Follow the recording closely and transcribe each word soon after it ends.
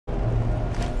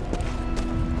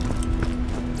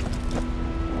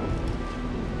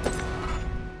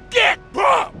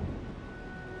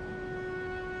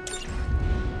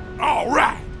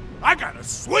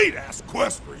sweet-ass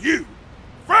quest for you.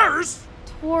 First...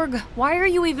 Torg, why are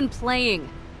you even playing?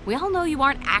 We all know you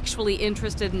aren't actually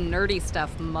interested in nerdy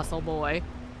stuff, muscle boy.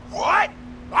 What?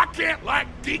 I can't like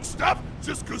geek stuff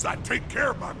just because I take care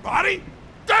of my body?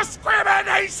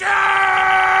 Discrimination!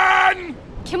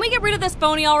 Can we get rid of this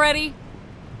phony already?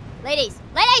 Ladies!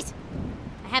 I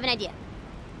have an idea.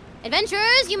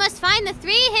 Adventurers, you must find the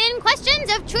 3 hidden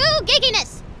questions of true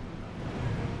geekiness.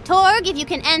 Torg, if you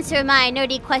can answer my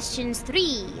nerdy questions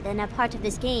 3, then a part of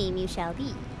this game you shall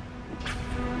be.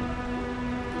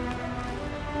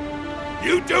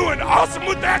 You doing awesome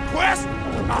with that quest?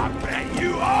 I bet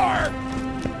you are!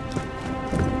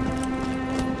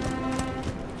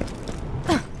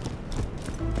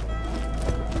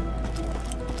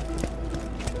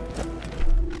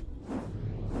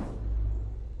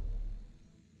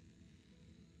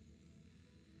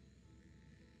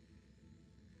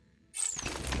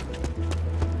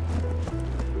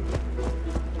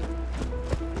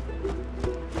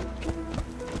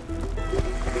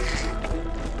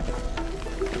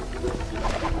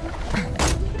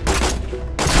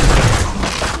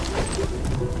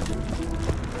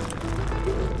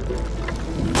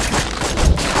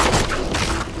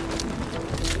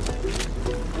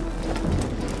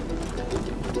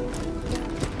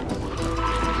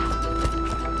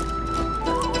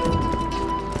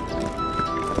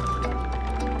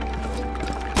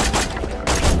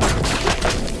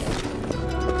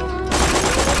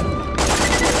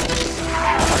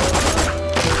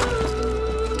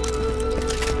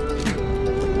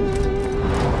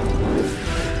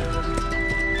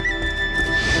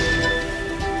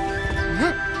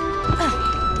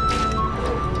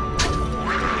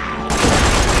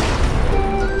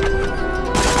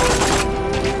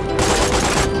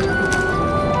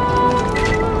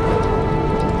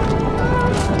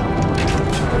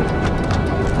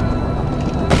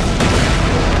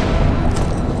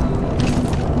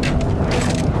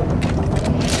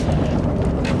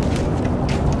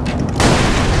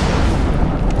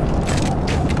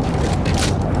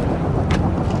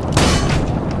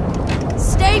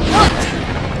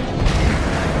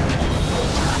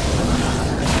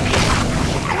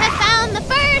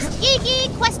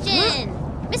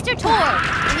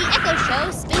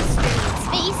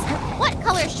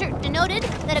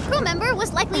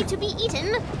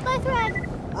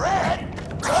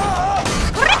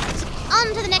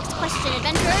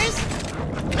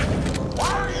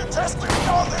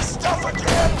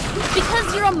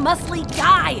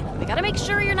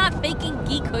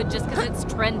 Just because it's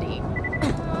trendy.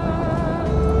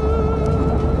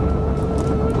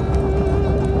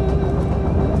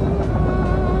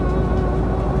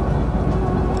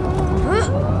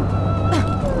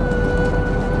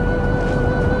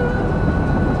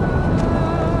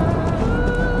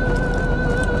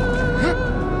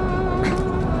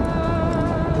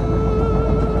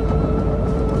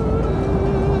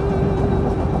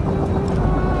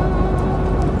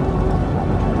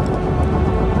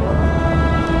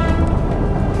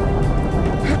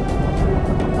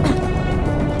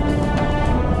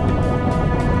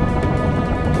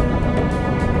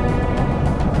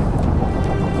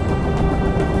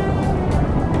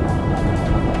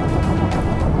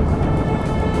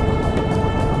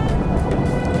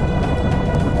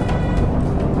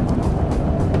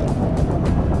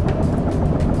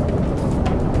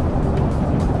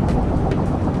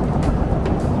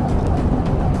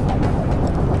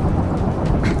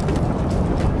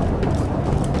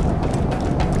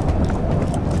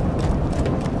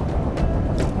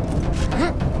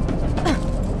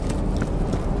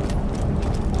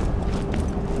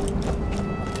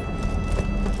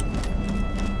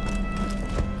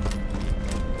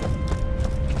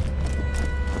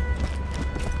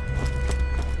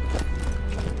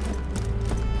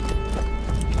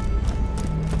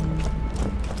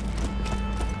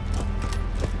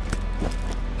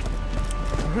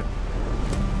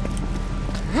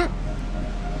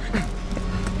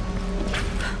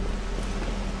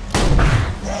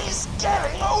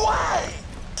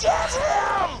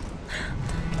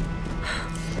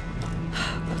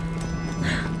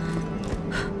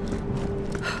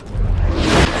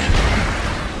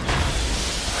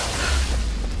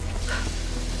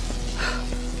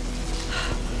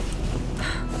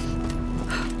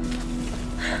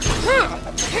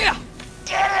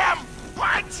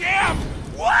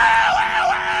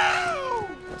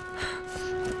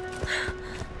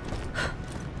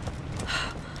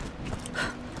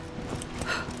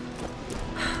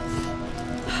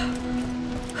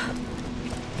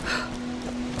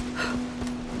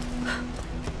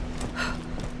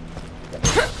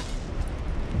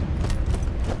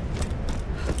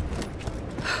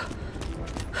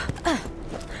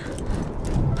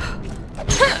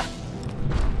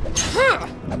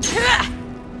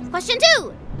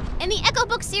 2. In the Echo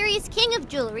Book series King of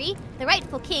Jewelry, the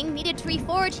rightful king needed to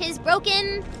reforge his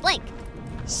broken blank.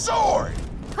 Sword!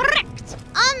 Correct!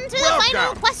 On to the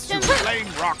final question. To Plain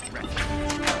Rock Records.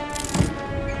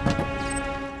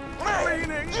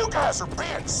 Man, you guys are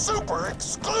being super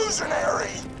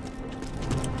exclusionary!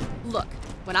 Look,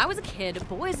 when I was a kid,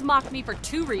 boys mocked me for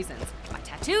 2 reasons. My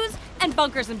tattoos and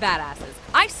bunkers and badasses.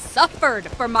 I suffered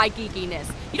for my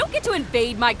geekiness. You don't get to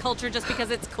invade my culture just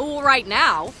because it's cool right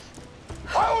now.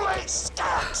 Holy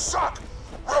scout suck!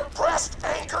 Repressed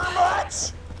anger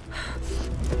much?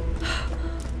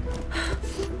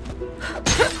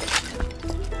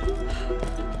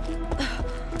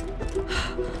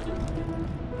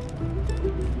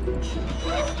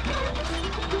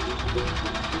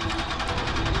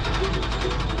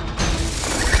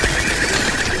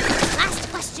 Last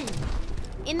question.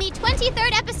 In the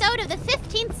 23rd episode of the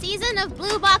 15th season of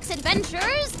Blue Box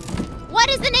Adventures, what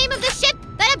is the name of the ship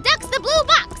that abducts the Blue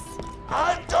Box?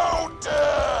 I don't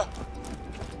know!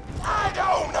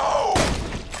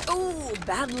 Ooh,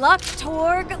 bad luck,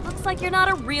 Torg. Looks like you're not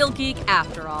a real geek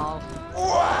after all.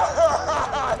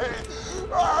 Why?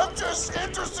 I'm just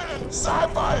interested in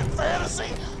sci-fi and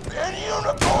fantasy and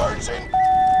unicorns and...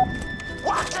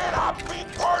 Why can't I be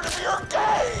part of your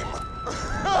game?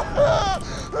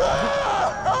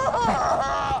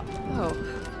 Oh.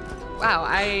 Wow,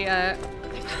 I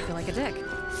feel like a dick.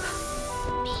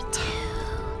 Me too.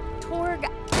 Torg,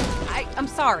 I'm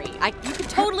sorry. You can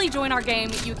totally join our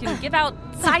game. You can give out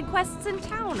side quests in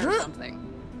town or something.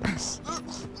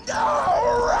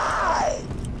 All right!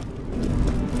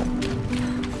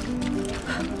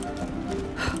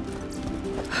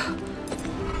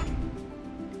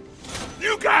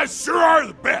 You guys sure are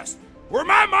the best. Where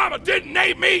my mama didn't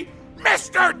name me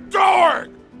Mr.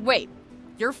 Dorg! Wait,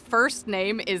 your first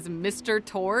name is Mr.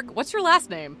 Torg? What's your last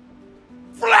name?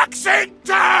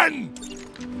 Flexington!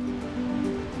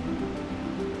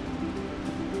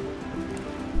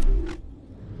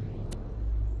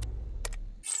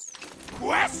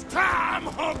 Quest time,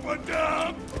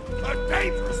 Humpadum! A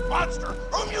dangerous monster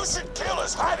whom you should kill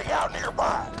is hiding out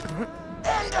nearby.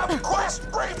 End of quest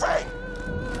briefing!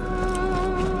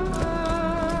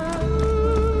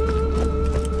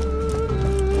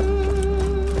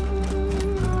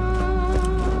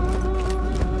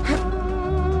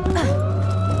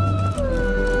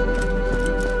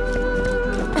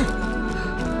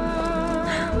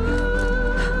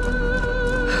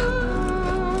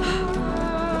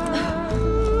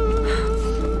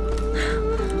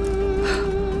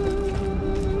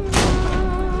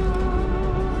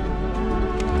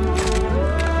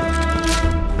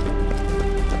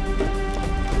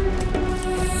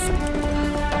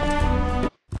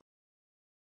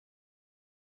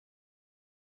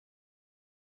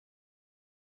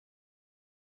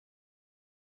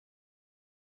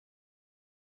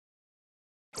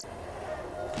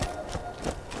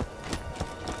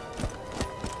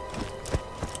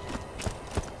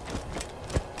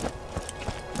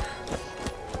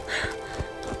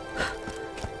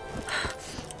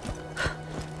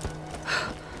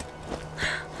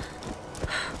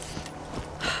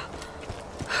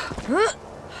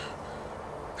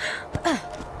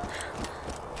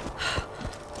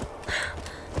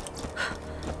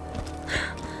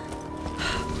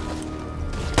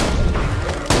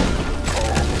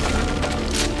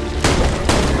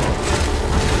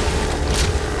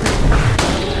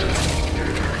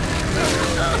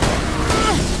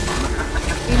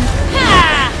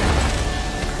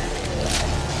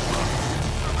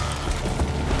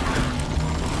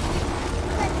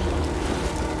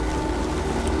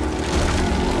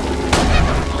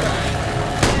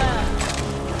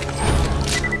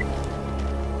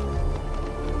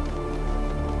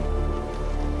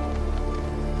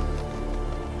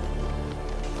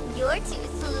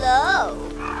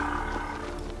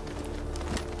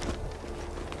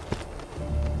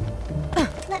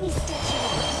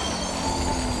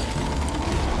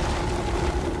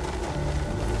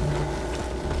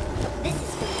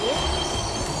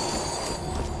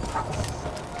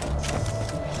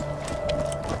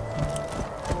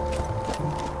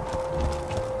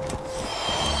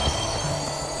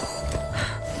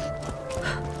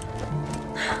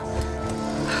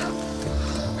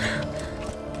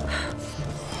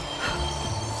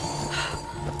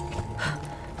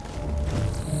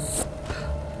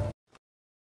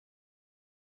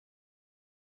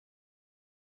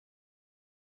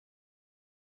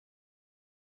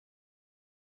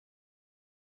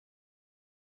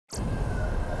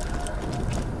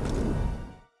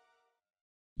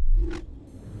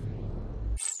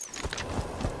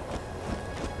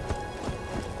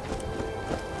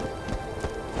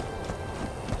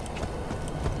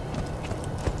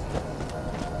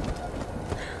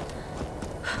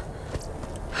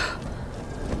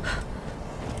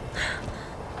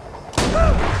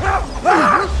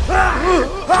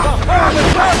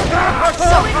 So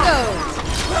it goes.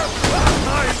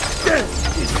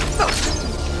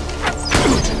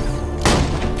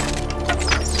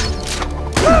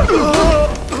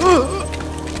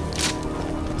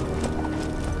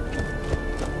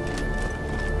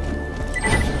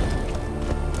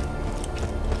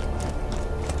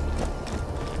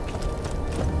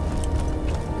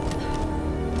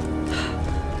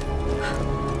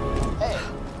 Hey,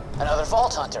 another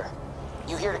Vault Hunter.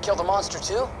 You here to kill the monster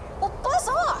too? Well, buzz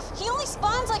off! He only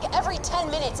spawns like every 10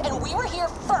 minutes, and we were here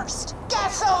first!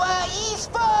 Get la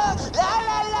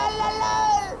la la la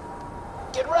la!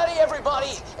 Get ready,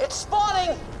 everybody! It's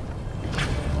spawning!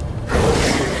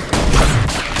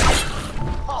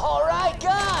 All right,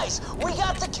 guys, we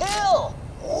got the kill!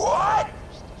 What?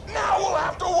 Now we'll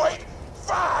have to wait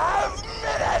 5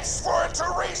 minutes for it to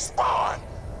respawn!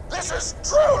 This is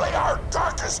truly our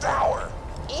darkest hour!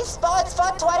 He spawns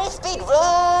for 20 speed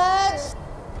runs!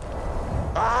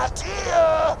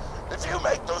 Idea! If you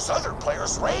make those other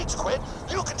players rage quit,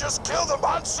 you can just kill the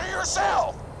monster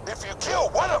yourself! If you kill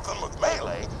one of them with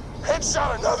melee,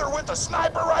 headshot another with a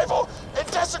sniper rifle, and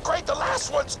desecrate the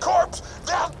last one's corpse,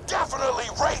 they'll definitely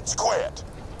rage quit!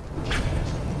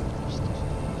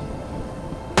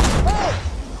 Hey!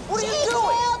 What are you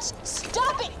doing?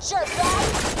 Stop it,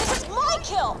 jerkbag! This is my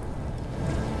kill!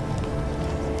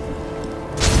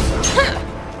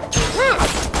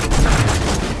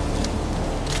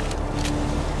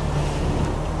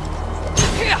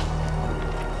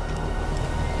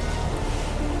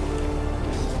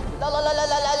 La la la la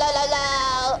la la la la!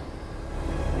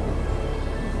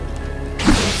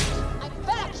 I'm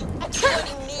back, you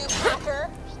exploiting noob hacker!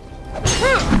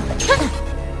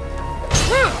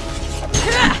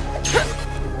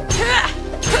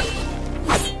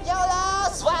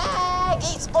 YOLO swag!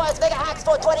 Esports mega hacks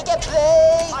for 20 get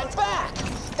play! I'm back!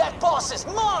 That boss is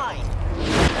mine!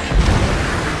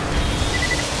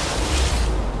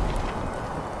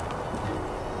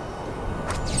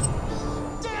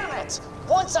 Damn it!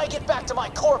 Once I get back to my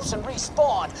corpse and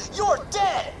respawn, you're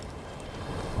dead!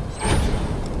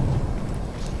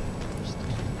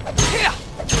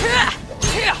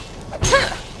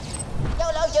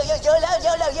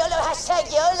 YOLO, YOLO,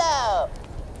 hashtag YOLO!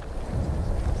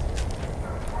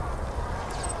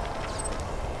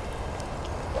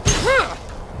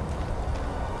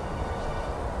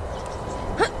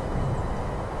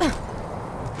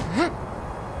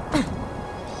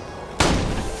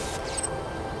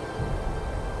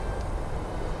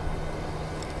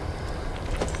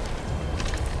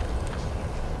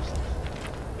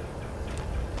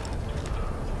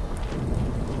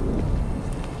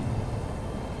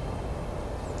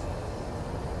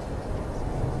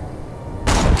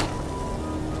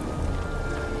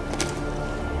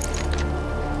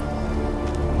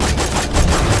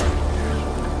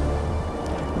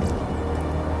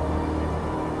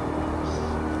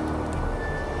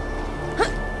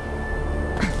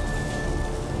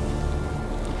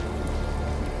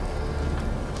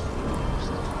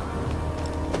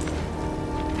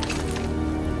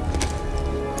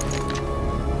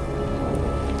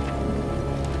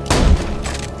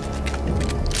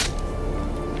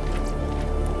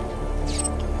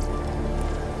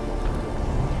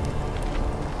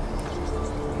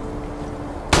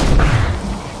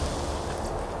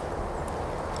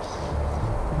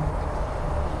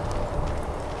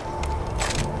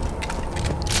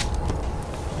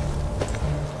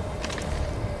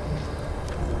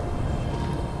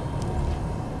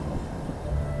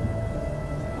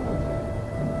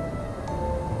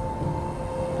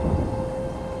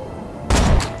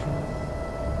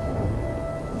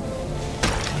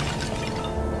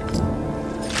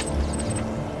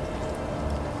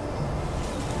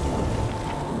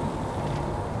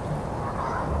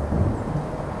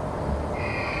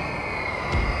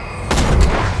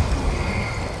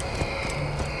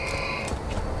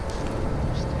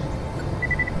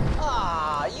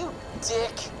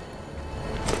 dick.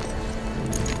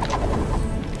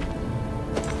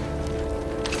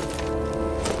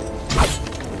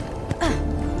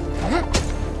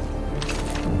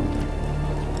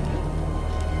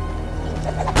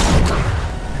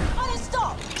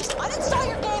 Uninstall! Just uninstall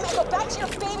your game and go back to your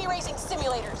baby raising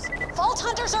simulators. Vault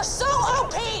Hunters are so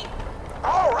OP!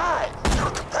 All right,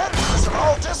 your competitors are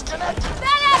all disconnected.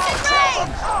 Badass is right!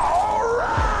 All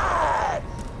right!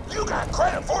 You got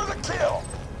credit for the kill.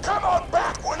 Come on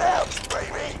back whenever,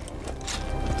 baby.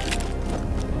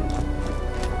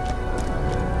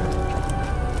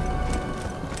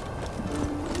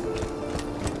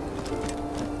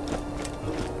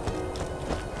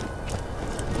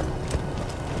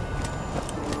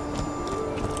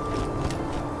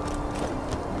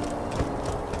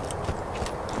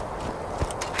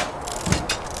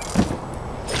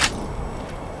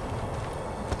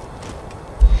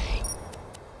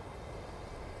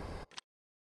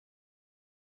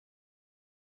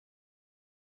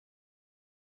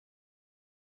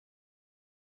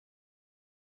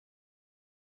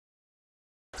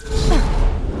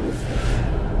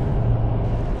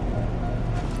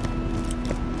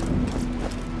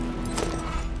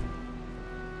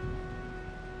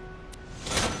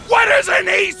 What is an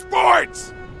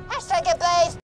esports? Hashtag it, Blaze.